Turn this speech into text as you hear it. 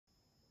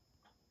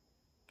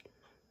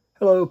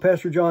Hello,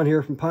 Pastor John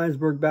here from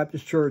Pinesburg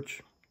Baptist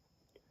Church.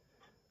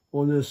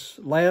 On this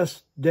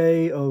last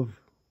day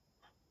of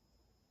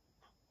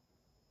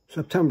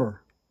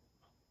September,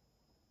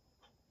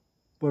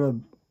 what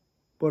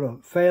a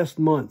fast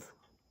month,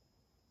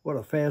 what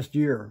a fast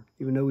year,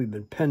 even though we've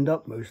been penned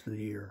up most of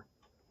the year.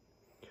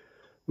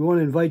 We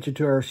want to invite you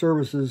to our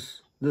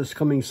services this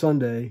coming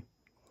Sunday.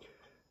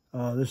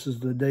 This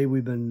is the day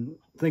we've been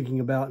thinking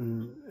about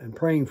and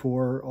praying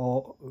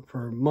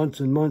for months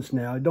and months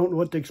now. I don't know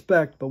what to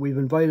expect, but we've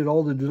invited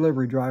all the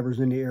delivery drivers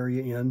in the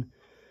area in,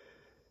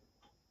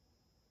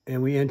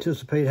 and we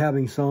anticipate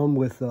having some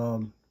with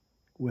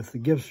the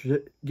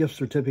gift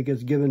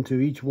certificates given to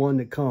each one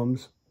that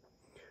comes,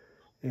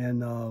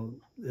 and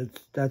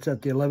that's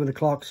at the 11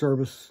 o'clock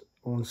service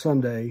on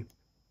Sunday,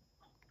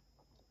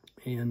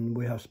 and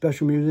we have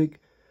special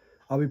music.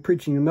 I'll be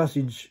preaching a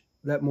message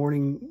that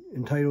morning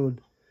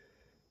entitled,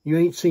 "You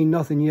Ain't Seen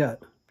Nothing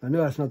Yet." I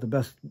know that's not the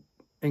best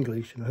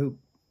English, and I hope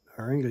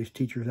our English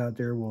teachers out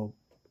there will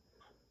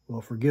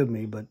forgive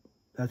me, but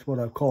that's what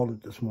I've called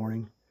it this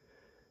morning.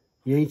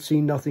 You ain't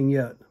seen nothing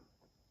yet.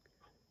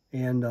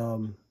 And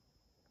I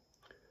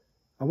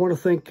want to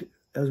think,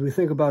 as we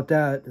think about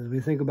that, as we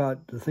think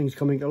about the things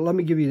coming, let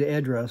me give you the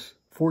address,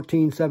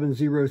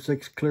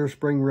 14706 Clear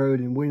Spring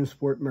Road in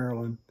Williamsport,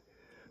 Maryland.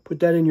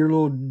 Put that in your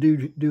little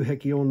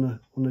doohickey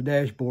on the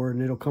dashboard,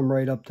 and it'll come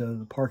right up to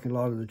the parking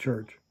lot of the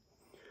church.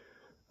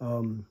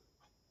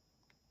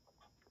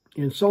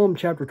 In Psalm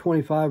chapter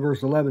 25,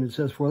 verse 11, it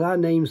says, "For thy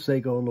name's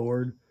sake, O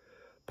Lord,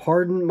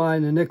 pardon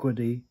mine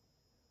iniquity,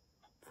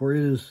 for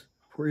it is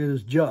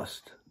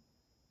just."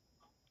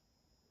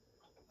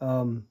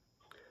 I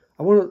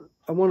want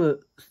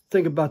to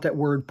think about that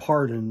word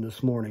pardon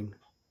this morning.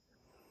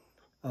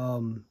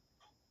 And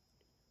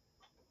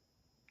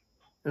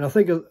I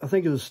think of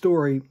the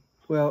story.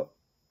 Well,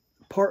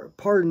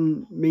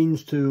 pardon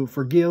means to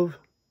forgive.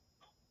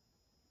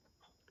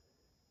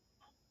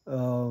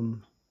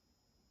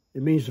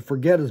 It means to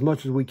forget as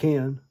much as we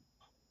can.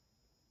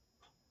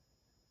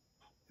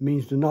 It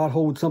means to not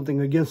hold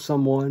something against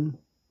someone.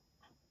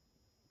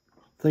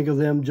 Think of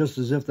them just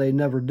as if they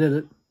never did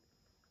it,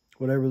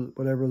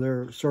 whatever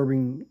they're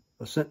serving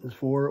a sentence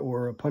for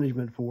or a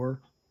punishment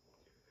for.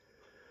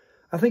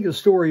 I think the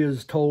story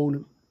is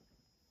told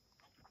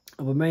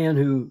of a man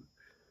who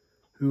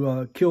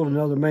killed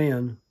another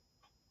man,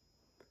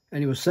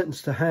 and he was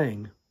sentenced to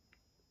hang.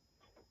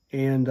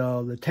 And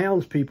the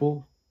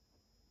townspeople,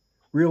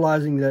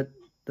 realizing that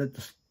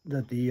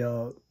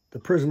the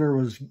prisoner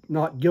was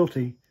not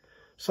guilty,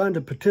 signed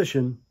a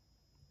petition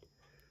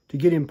to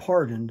get him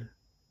pardoned,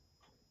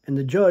 and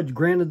the judge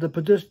granted the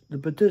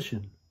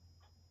petition.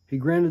 He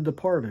granted the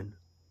pardon,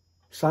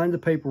 signed the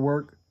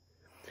paperwork.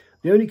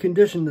 The only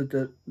condition that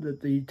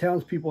the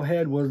townspeople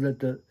had was that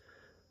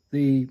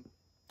the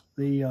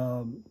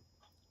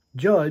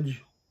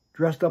judge,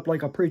 dressed up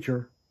like a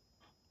preacher,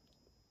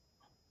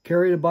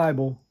 carried a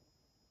Bible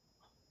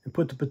and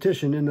put the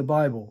petition in the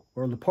Bible,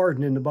 or the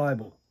pardon in the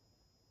Bible.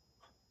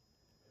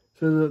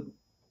 So the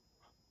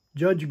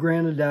judge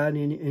granted that,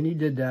 and he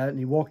did that, and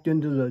he walked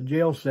into the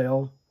jail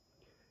cell,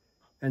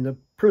 and the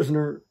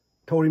prisoner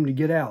told him to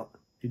get out.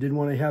 He didn't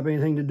want to have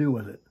anything to do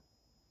with it.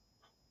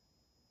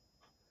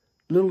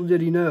 Little did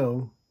he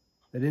know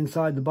that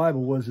inside the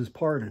Bible was his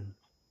pardon.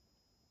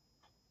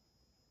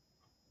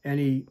 And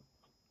he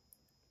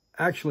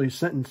actually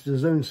sentenced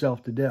his own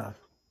self to death.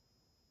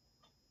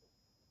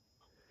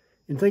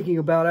 In thinking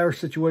about our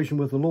situation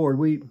with the Lord,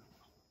 we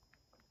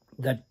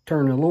that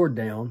turn the Lord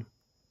down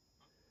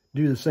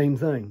do the same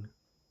thing.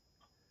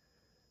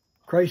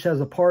 Christ has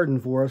a pardon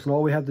for us, and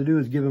all we have to do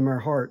is give him our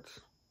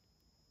hearts.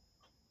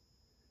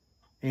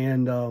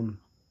 And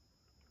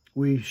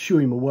we shoo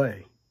him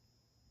away.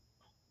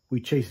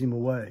 We chase him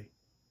away.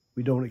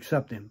 We don't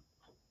accept him.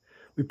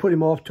 We put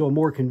him off to a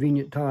more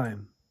convenient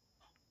time,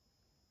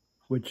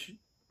 which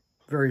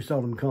very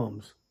seldom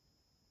comes.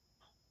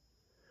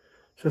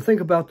 So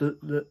think about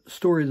the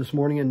story this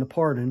morning and the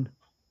pardon.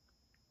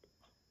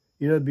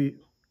 You know, it'd be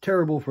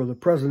terrible for the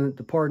president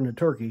to pardon a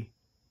turkey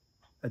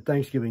at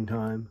Thanksgiving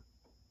time,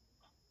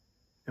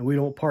 and we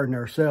don't pardon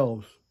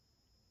ourselves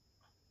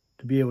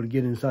to be able to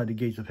get inside the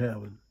gates of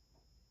heaven.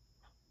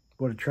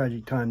 What a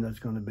tragic time that's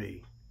going to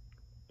be.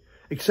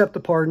 Accept the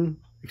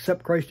pardon,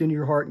 accept Christ into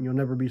your heart, and you'll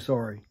never be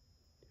sorry.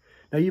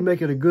 Now you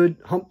make it a good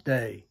hump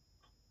day.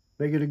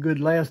 Make it a good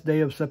last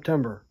day of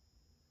September.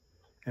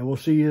 And we'll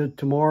see you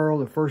tomorrow,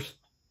 the first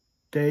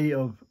day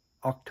of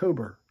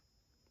October.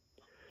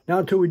 Now,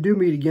 until we do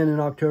meet again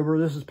in October,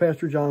 this is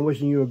Pastor John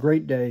wishing you a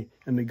great day,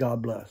 and may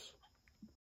God bless.